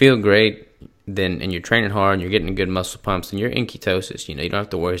you feel great, then and you're training hard and you're getting good muscle pumps and you're in ketosis, you don't have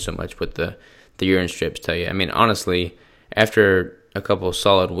to worry so much what the urine strips tell you. I mean, honestly, after a couple of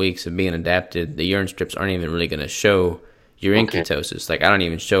solid weeks of being adapted, the urine strips aren't even really going to show you're in okay. ketosis. Like I don't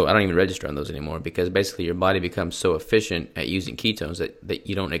even register on those anymore because basically your body becomes so efficient at using ketones that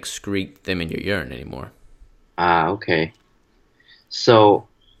you don't excrete them in your urine anymore. Ah, okay. So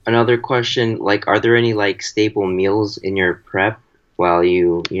another question, like, are there any like staple meals in your prep while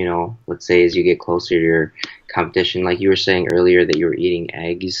let's say as you get closer to your competition, like you were saying earlier that you were eating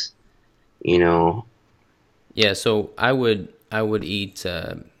eggs, you know? Yeah, so I would eat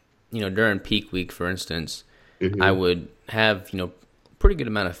during peak week, for instance, I Hmm. would have pretty good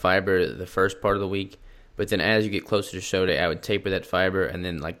amount of fiber the first part of the week, but then as you get closer to show day, I would taper that fiber, and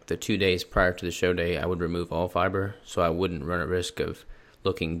then like the 2 days prior to the show day, I would remove all fiber, so I wouldn't run a risk of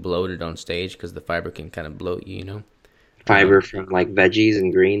looking bloated on stage because the fiber can kind of bloat you. Fiber from like veggies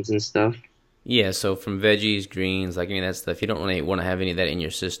and greens and stuff. Yeah, so from veggies, greens, like any of that stuff, you don't really want to have any of that in your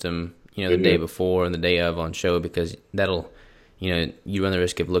system, the day Hmm. before and the day of on show because that'll, you run the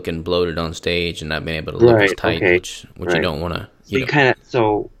risk of looking bloated on stage and not being able to look as Right, tight, okay. which you Right. don't want to, So you kind of,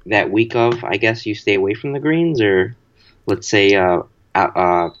 so that week of, I guess you stay away from the greens, or let's say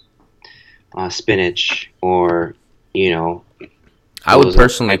uh, spinach, or you know I would those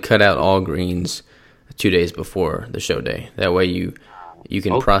personally cut out all greens 2 days before the show day. That way you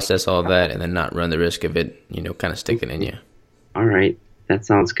can okay. process all that and then not run the risk of it, kind of sticking in you. All right, that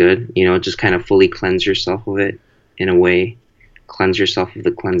sounds good. Just kind of fully cleanse yourself of it in a way, cleanse yourself of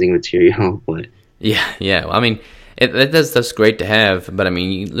the cleansing material. But Yeah, yeah. Well, I mean, that's great to have, but I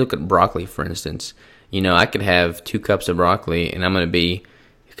mean, you look at broccoli, for instance. I could have 2 cups of broccoli, and I'm going to be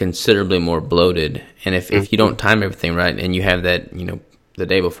considerably more bloated. And if you Mhm. don't time everything right, and you have that, the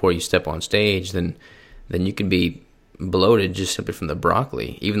day before you step on stage, then you can be bloated just simply from the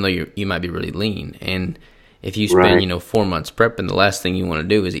broccoli, even though you might be really lean. And if you spend, Right, 4 months prepping, the last thing you want to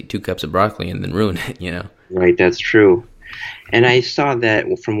do is eat 2 cups of broccoli and then ruin it. right, that's true. And I saw that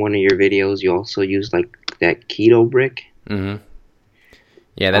from one of your videos. You also use like that keto brick. Hmm.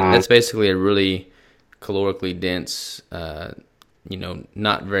 Yeah, Um, that's basically a really calorically dense,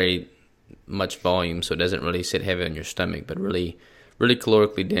 not very much volume, so it doesn't really sit heavy on your stomach, but really, really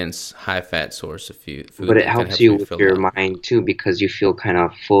calorically dense, high fat source of but food it that kind of helps helps you you with fill your out. mind too because you feel kind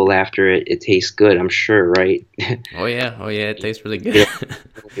of full after it. It tastes good, I'm sure, right? Oh yeah, it tastes really good. You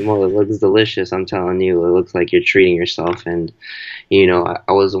don't anymore. It looks delicious. I'm telling you, it looks like you're treating yourself. And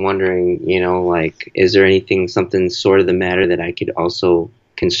I was wondering, like, is there anything, something sort of the matter that I could also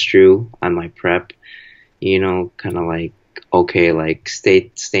construe on my prep? Kind of like, okay, like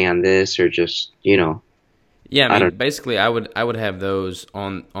stay on this, or just. Yeah, I I mean, don't. basically, I would have those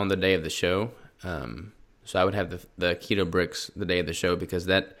on the day of the show. So I would have the keto bricks the day of the show because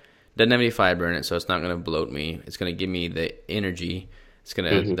that doesn't have any fiber in it, so it's not going to bloat me. It's going to give me the energy.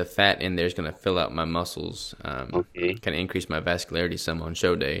 Hmm. The fat in there is going to fill out my muscles, Okay. kind of increase my vascularity some on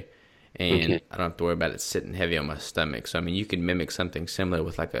show day, and Okay. I don't have to worry about it sitting heavy on my stomach. So I mean, you could mimic something similar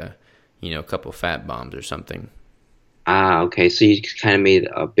with like a couple fat bombs or something. Ah, okay. So you kind of made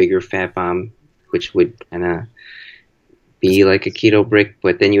a bigger fat bomb, which would kind of be like a keto brick,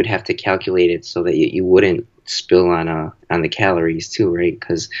 but then you would have to calculate it so that you wouldn't spill on the calories too, right?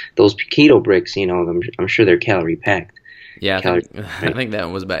 Because those keto bricks, I'm sure they're calorie packed. Yeah, I Calorie, think I right? think that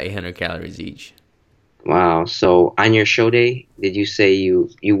one was about 800 calories each. Wow. So on your show day, did you say you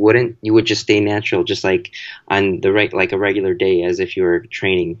would just stay natural, just like on the like a regular day, as if you were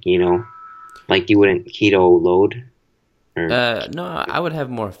training, like you wouldn't keto load or No, I would have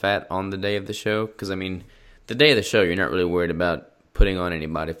more fat on the day of the show because I mean, the day of the show, you're not really worried about putting on any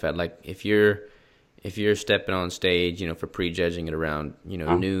body fat. Like if you're stepping on stage, for prejudging at around uh,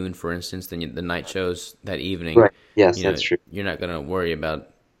 noon, for instance, then the night shows that evening, right. Yes, that's true. you're not gonna worry about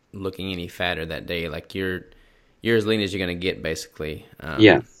looking any fatter that day. Like you're as lean as you're gonna get basically.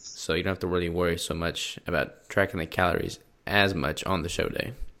 Yeah. So you don't have to really worry so much about tracking the calories as much on the show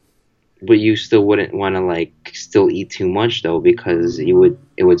day. But you still wouldn't want to like still eat too much though, because it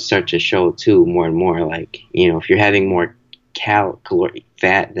would start to show too more and more. Like if you're having more caloric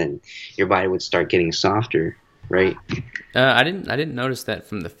fat, then your body would start getting softer, right? I didn't notice that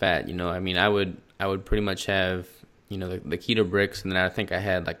from the fat. I mean, I would pretty much have the keto bricks, and then I think I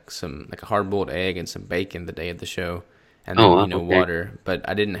had like a hard boiled egg and some bacon the day of the show, and Oh, then wow, okay, water. But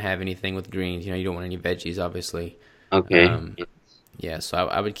I didn't have anything with greens. You don't want any veggies, obviously. okay, Um, yeah, so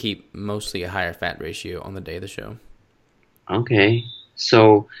I would keep mostly a higher fat ratio on the day of the show. okay.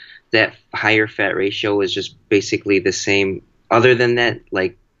 So that higher fat ratio is just basically the same. Other than that,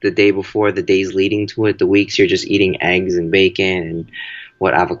 like the day before, the days leading to it, the weeks you're just eating eggs and bacon and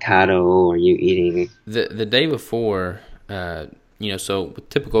what avocado are you eating? The day before, so with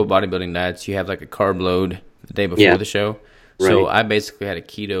typical bodybuilding diets, you have like a carb load the day before Yeah, the show. So right. I basically had a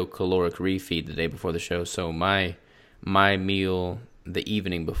keto caloric refeed the day before the show. So my meal the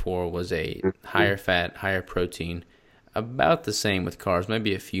evening before was a Mhm. higher fat, higher protein, about the same with carbs,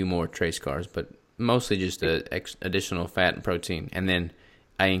 maybe a few more trace carbs, but mostly just additional fat and protein. And then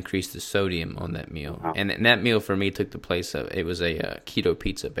I increased the sodium on that meal, Wow. and that meal for me took the place of it was a keto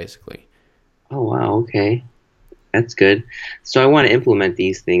pizza basically. Oh, wow. Okay. That's good. So I want to implement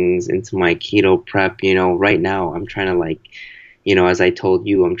these things into my keto prep. Right now I'm trying to like, as I told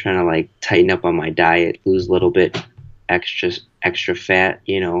you, I'm trying to like tighten up on my diet, lose a little bit extra extra fat,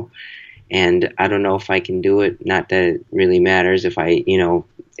 and I don't know if I can do it. Not that it really matters if I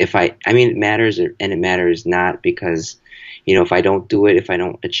mean, it matters and it matters not because, if I don't do it, if I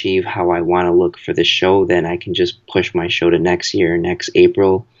don't achieve how I want to look for the show, then I can just push my show to next year, next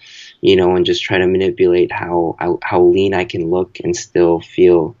April, and just try to manipulate how lean I can look and still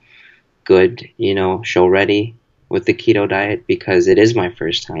feel good, show ready with the keto diet because it is my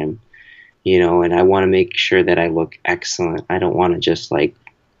first time, and I want to make sure that I look excellent. I don't want to just like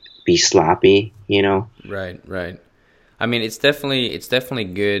be sloppy. Right, right. I mean, it's definitely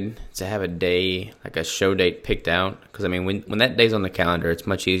good to have a day like a show date picked out because I mean, when that day's on the calendar, it's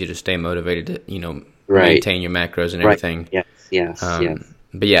much easier to stay motivated to Right, maintain your macros and right. everything. Yes, yes, yes.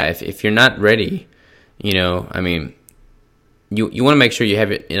 But yeah, if you're not ready, I mean, you want to make sure you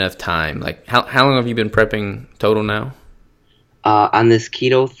have enough time. Like how long have you been prepping total now? On this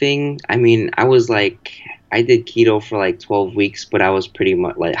keto thing, I mean, I did keto for like 12 weeks, but I was pretty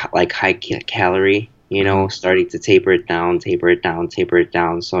much like high calorie, Hmm. starting to taper it down, taper it down, taper it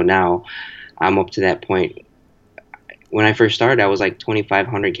down. So now I'm up to that point. When I first started, I was like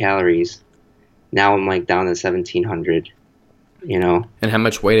 2,500 calories. Now I'm like down to 1,700, you know. And how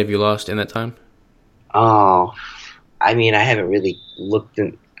much weight have you lost in that time? Oh, I mean, I haven't really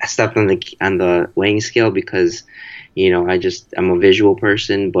stepped on the weighing scale because, I'm a visual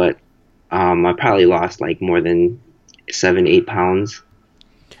person, but I probably lost like more than 7, 8 pounds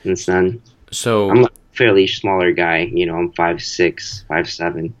since then. I'm So a fairly smaller guy, I'm 5'6",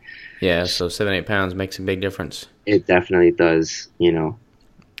 5'7". yeah, so 7 8 pounds makes a big difference. It definitely does.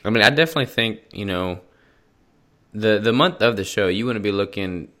 I mean, I definitely think the month of the show you want to be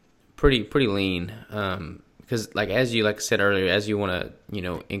looking pretty lean because like I said earlier, as you want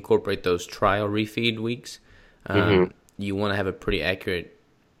to incorporate those trial refeed weeks, Hmm. you want to have a pretty accurate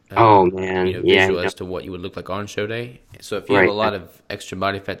Oh man, yeah, I visual know. as to what you would look like on show day. So if you have a Right. lot of extra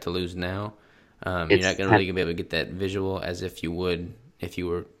body fat to lose now, you're not It's gonna ten- really be able to get that visual as if you would if you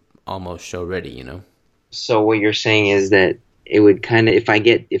were almost show ready. So what you're saying is that it would kind of,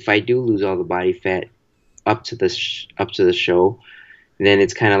 if I do lose all the body fat up to the show, then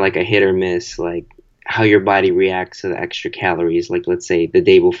it's kind of like a hit or miss, like how your body reacts to the extra calories. Like let's say the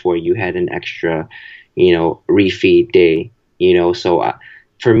day before you had an extra, refeed day, so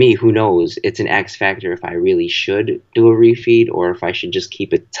for me, who knows? It's an X factor if I really should do a refeed or if I should just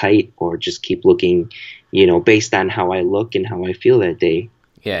keep it tight or just keep looking, based on how I look and how I feel that day.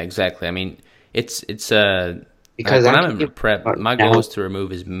 Yeah, exactly. I mean, it's like Because when I'm I'm in thinking prep, about my goal now, is to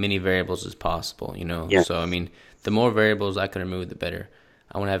remove as many variables as possible, yeah. So I mean, the more variables I can remove, the better.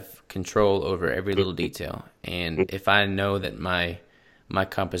 I want to have control over every little detail, and if I know that my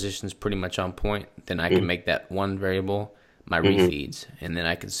composition is pretty much on point, then I can Mm-hmm. make that one variable my Mm-hmm. refeeds, and then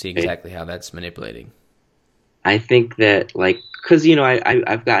I can see Right. exactly how that's manipulating. I think that like, because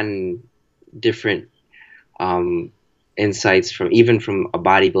I've gotten different um, insights from even from a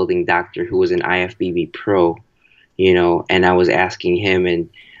bodybuilding doctor who was an IFBB pro, and I was asking him, and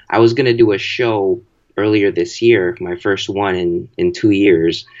I was gonna do a show earlier this year, my first one in 2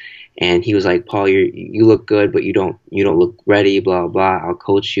 years, and he was like, Paul, you look good, but you don't look ready, blah blah. I'll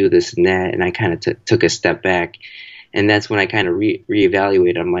coach you this and that, and I kind of took a step back, and that's when I kind of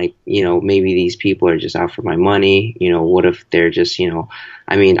reevaluated. I'm like, maybe these people are just out for my money. What if they're just,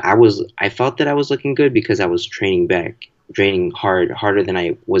 I mean, I felt that I was looking good because I was training harder than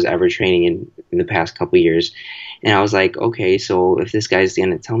I was ever training in the past couple of years. And I was like, okay, so if this guy's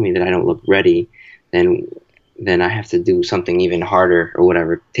gonna tell me that I don't look ready, then I have to do something even harder or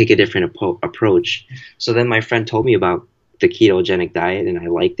whatever, take a different approach. So then my friend told me about the ketogenic diet, and I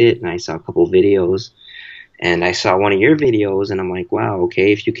liked it, and I saw a couple videos, and I saw one of your videos, and I'm like, wow,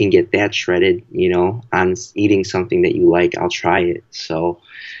 okay, if you can get that shredded, on eating something that you like, I'll try it. So,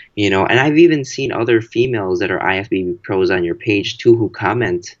 and I've even seen other females that are IFBB pros on your page too who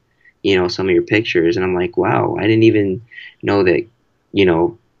comment, some of your pictures, and I'm like, wow, I didn't even know that, you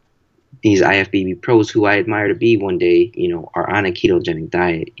know, these IFBB pros who I admire to be one day, are on a ketogenic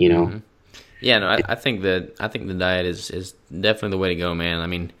diet. hmm Yeah, no, I think the diet is definitely the way to go, man. I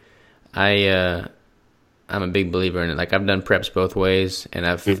mean, I I'm a big believer in it. Like I've done preps both ways, and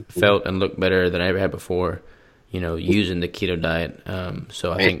I've Mhm. felt and looked better than I ever had before. Using the keto diet.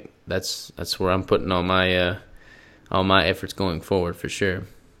 So I Right. think that's where I'm putting all my efforts going forward for sure.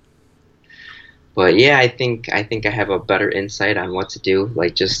 But yeah, I think I have a better insight on what to do.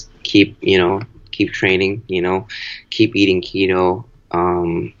 Like just keep training, keep eating keto.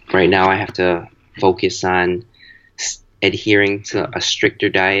 Right now I have to focus on adhering to a stricter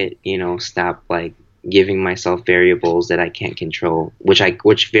diet, stop like giving myself variables that I can't control, which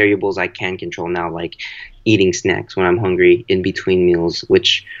variables I can control now, like eating snacks when I'm hungry in between meals,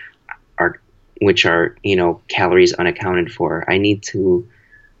 are which are calories unaccounted for. I need to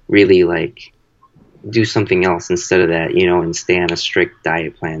really like do something else instead of that, and stay on a strict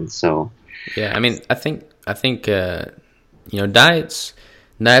diet plan. So, Yeah, I mean, I think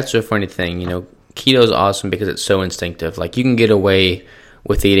diets are a funny thing. Keto is awesome because it's so instinctive. Like you can get away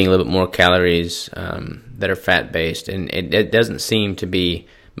with eating a little bit more calories that are fat based, and it doesn't seem to be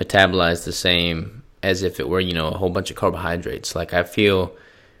metabolized the same as if it were a whole bunch of carbohydrates. Like I feel.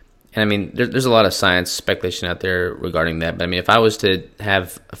 And I mean, there's a lot of science speculation out there regarding that. But I mean, if I was to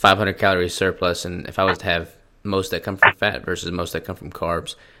have a 500 calorie surplus, and if I was to have most that come from fat versus most that come from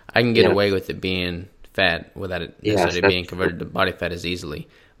carbs, I can get yeah, away with it being fat without it yes, necessarily that's being converted to body fat as easily.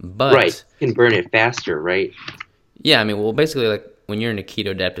 right. But You can burn it faster, right? yeah, I mean, well, basically, like when you're in a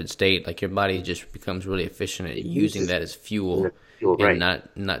keto adapted state, like your body just becomes really efficient at It using uses that as fuel fuel, and right?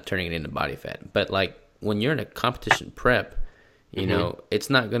 not turning it into body fat. But like when you're in a competition prep, Hmm. it's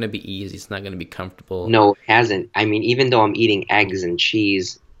not going to be easy. It's not going to be comfortable. No, it hasn't. I mean, even though I'm eating eggs and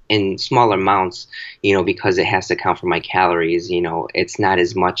cheese in small amounts, because it has to count for my calories, it's not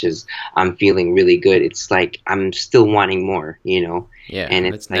as much as I'm feeling really good. It's like I'm still wanting more. Yeah, And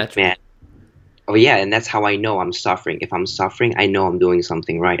and it's that's like, natural. man, oh yeah, and that's how I know I'm suffering. If I'm suffering, I know I'm doing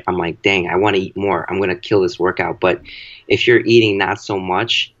something right. I'm like, dang, I want to eat more. I'm gonna kill this workout. But if you're eating not so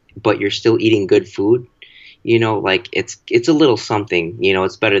much, but you're still eating good food, like it's a little something.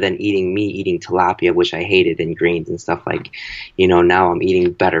 It's better than eating tilapia, which I hated, and grains and stuff like. Now I'm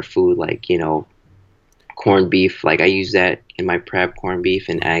eating better food, like corned beef. Like I use that in my prep, corned beef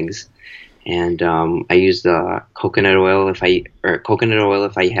and eggs. And I use the coconut oil if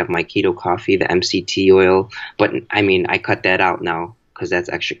I have my keto coffee, the MCT oil. But I mean, I cut that out now because that's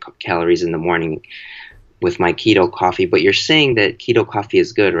extra calories in the morning with my keto coffee. But you're saying that keto coffee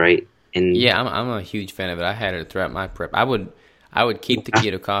is good, right? And Yeah, I'm a huge fan of it. I had it throughout my prep. I would keep the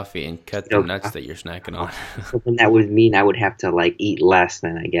keto coffee and cut the keto nuts coffee, that you're snacking on. so then that would mean I would have to like eat less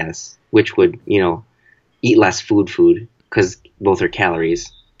then, I guess, which would, eat less food because both are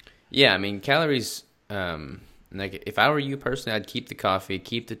calories. Yeah, I mean calories. Like if I were you personally, I'd keep the coffee,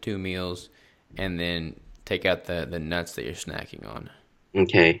 keep the 2 meals, and then take out the nuts that you're snacking on.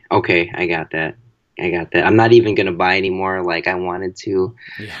 Okay, okay, I got that. I got that. I'm not even gonna buy anymore like I wanted to.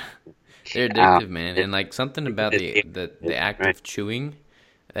 Yeah, they're Uh, addictive, man, and like something about the act right. of chewing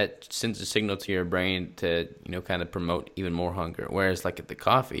that sends a signal to your brain to kind of promote even more hunger. Whereas like at the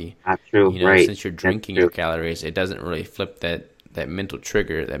coffee, Not true. Right. since you're That's drinking your true. calories, it doesn't really flip that mental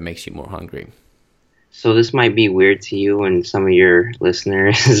trigger that makes you more hungry. So this might be weird to you and some of your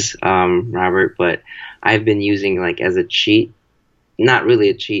listeners, Robert, but I've been using like as a cheat, not really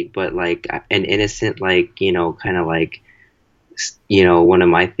a cheat, but like an innocent, like, kind of like, one of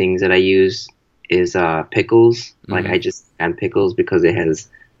my things that I use is pickles. Like I Hmm. just add pickles because it has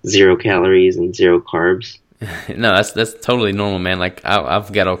 0 calories and 0 carbs. No, that's totally normal, man. Like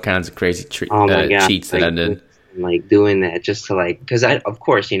I've got all kinds of crazy Oh my God, cheats that I like did. doing that just to like, because I, of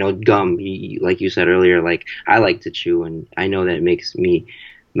course, gum, like you said earlier, like I like to chew, and I know that it makes me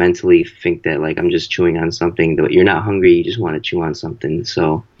mentally think that like I'm just chewing on something. Though you're not hungry, you just want to chew on something.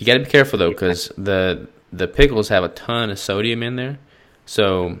 So You got to be careful though, because the pickles have a ton of sodium in there,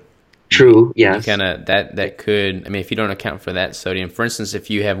 so true, you yes, kind of that could. I mean, if you don't account for that sodium, for instance, if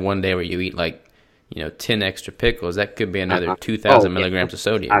you have one day where you eat like 10 extra pickles, that could be another two oh thousand yeah, milligrams of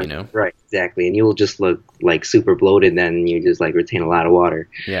sodium. right, exactly, and you'll just look like super bloated then, and you just like retain a lot of water.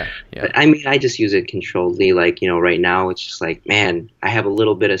 Yeah, yeah. But I mean, I just use it controlledly. Like, right now it's just like, man, I have a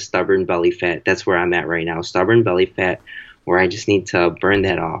little bit of stubborn belly fat. That's where I'm at right now. Stubborn belly fat, where I just need to burn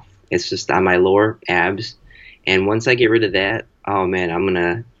that off. It's just on my lower abs. And once I get rid of that, oh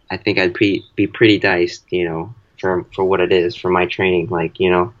man, I think be pretty diced, for what it is for my training. Like,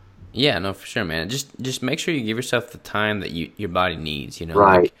 Yeah, no, for sure, man. Just make sure you give yourself the time that your body needs.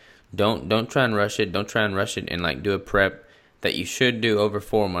 right. Like don't try and rush it. Don't try and rush it and like do a prep that you should do over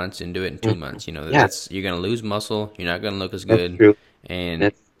 4 months and do it in 2 months. Yeah, That's you're gonna lose muscle. You're not gonna look as that's good, true. and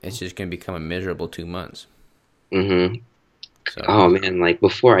That's, it's just gonna become a miserable 2 months. hmm So Oh man, like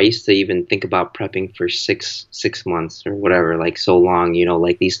before I used to even think about prepping for six months or whatever, like so long,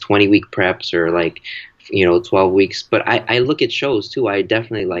 like these 20-week preps or like 12 weeks. But I look at shows too. I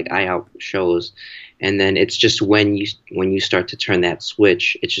definitely like eye out shows. And then it's just when you start to turn that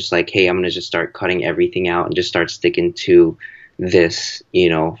switch, it's just like, hey, I'm gonna just start cutting everything out and just start sticking to this,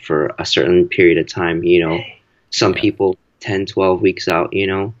 for a certain period of time, some yeah, people 10, 12 weeks out,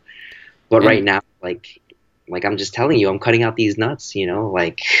 but right and now, like I'm just telling you, I'm cutting out these nuts,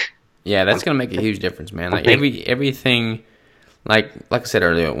 like yeah, I'm, that's gonna make a huge difference, man. I'm Like thinking, everything. Like I said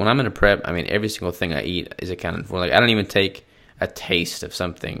earlier, when I'm in a prep, I mean every single thing I eat is accounted for. Like I don't even take a taste of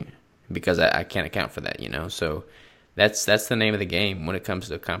something because I can't account for that. So that's the name of the game when it comes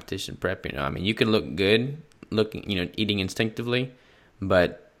to competition prep. I mean you can look good, eating instinctively,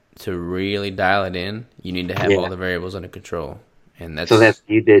 but to really dial it in, you need to have all yeah. the variables under control. And So that's that's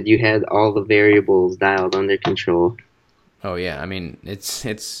you did. You had all the variables dialed under control. oh yeah, I mean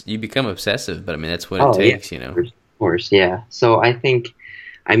it's you become obsessive, but I mean that's what it Oh yeah, takes. of course, yeah. So I think,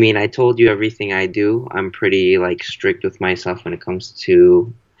 I mean, I told you everything I do. I'm pretty like strict with myself when it comes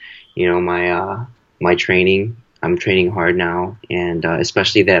to, my training. I'm training hard now, and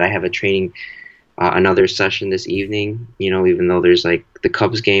especially that I have a training another session this evening. Even though there's like the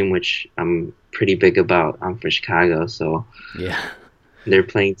Cubs game, which I'm pretty big about. I'm from Chicago, so Yeah. they're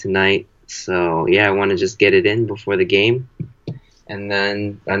playing tonight. So yeah, I want to just get it in before the game, and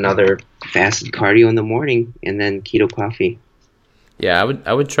then another fasted cardio in the morning, and then keto coffee. Yeah,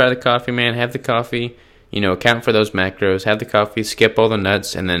 I would try the coffee, man. Have the coffee, account for those macros. Have the coffee, skip all the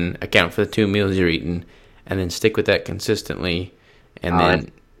nuts, and then account for the 2 meals you're eating, and then stick with that consistently, and Uh,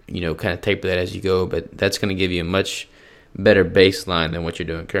 then kind of taper that as you go. But that's going to give you a much better baseline than what you're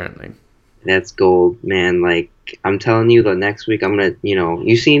doing currently. that's gold, man. Like I'm telling you, the next week I'm gonna,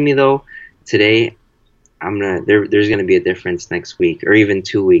 you see me though today. There's gonna be a difference next week or even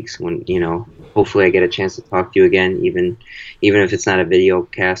 2 weeks when hopefully I get a chance to talk to you again, even if it's not a video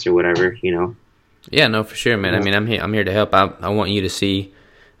cast or whatever. Yeah, no, for sure, man. I Yeah, mean, I'm here to help. I want you to see,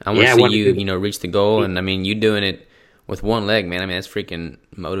 I want yeah, to I see want to you, do this. reach the goal, and I mean, you doing it with one leg, man. I mean, that's freaking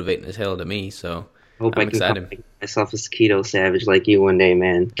motivating as hell to me. So Hope I I'm can call excited. myself a keto savage like you one day,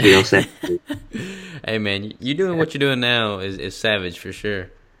 man. Keto savage. Hey man, you doing what you're doing now is savage for sure.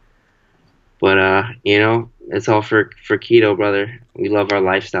 But it's all for keto, brother. We love our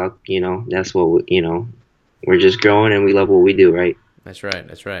lifestyle. That's what we're just growing and we love what we do, right? That's right.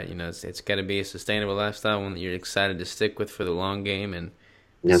 That's right. It's got to be a sustainable lifestyle, one that you're excited to stick with for the long game, and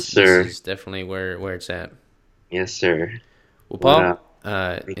Yes, this sir. is definitely where it's at. Yes, sir. Well, What Paul, up?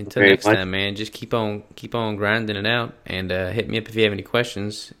 Until next time, man, just keep on grinding it out, and hit me up if you have any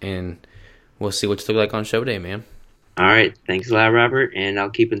questions, and we'll see what you look like on show day, man. All right. Thanks a lot, Robert, and I'll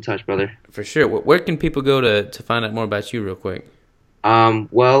keep in touch, brother. For sure. Where can people go to find out more about you real quick?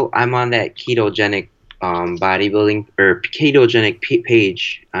 Well, I'm on that ketogenic bodybuilding or ketogenic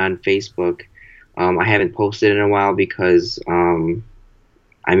page on Facebook. I haven't posted in a while because I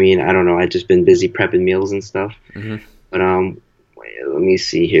don't know, I've just been busy prepping meals and stuff. But let me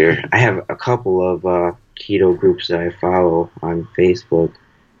see here. I have a couple of keto groups that I follow on Facebook.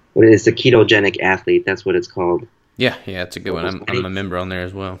 What is the ketogenic athlete? That's what it's called. Yeah, it's a good one. I'm a member on there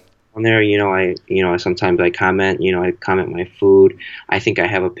as well. On there, I sometimes I comment, I comment my food. I think I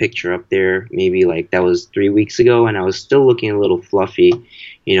have a picture up there, maybe like that was 3 weeks ago, and I was still looking a little fluffy,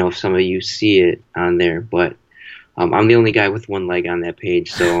 if some of you see it on there, but I'm the only guy with one leg on that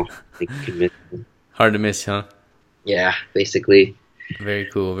page, so I can miss it. Hard to miss, huh? Yeah, basically. Very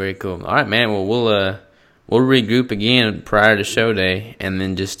cool, very cool. All right, man, well, we'll regroup again prior to show day, and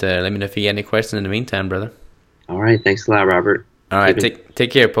then just let me know if you got any questions in the meantime, brother. All right, thanks a lot, Robert. All right,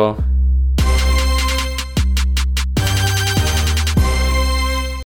 take care, Paul.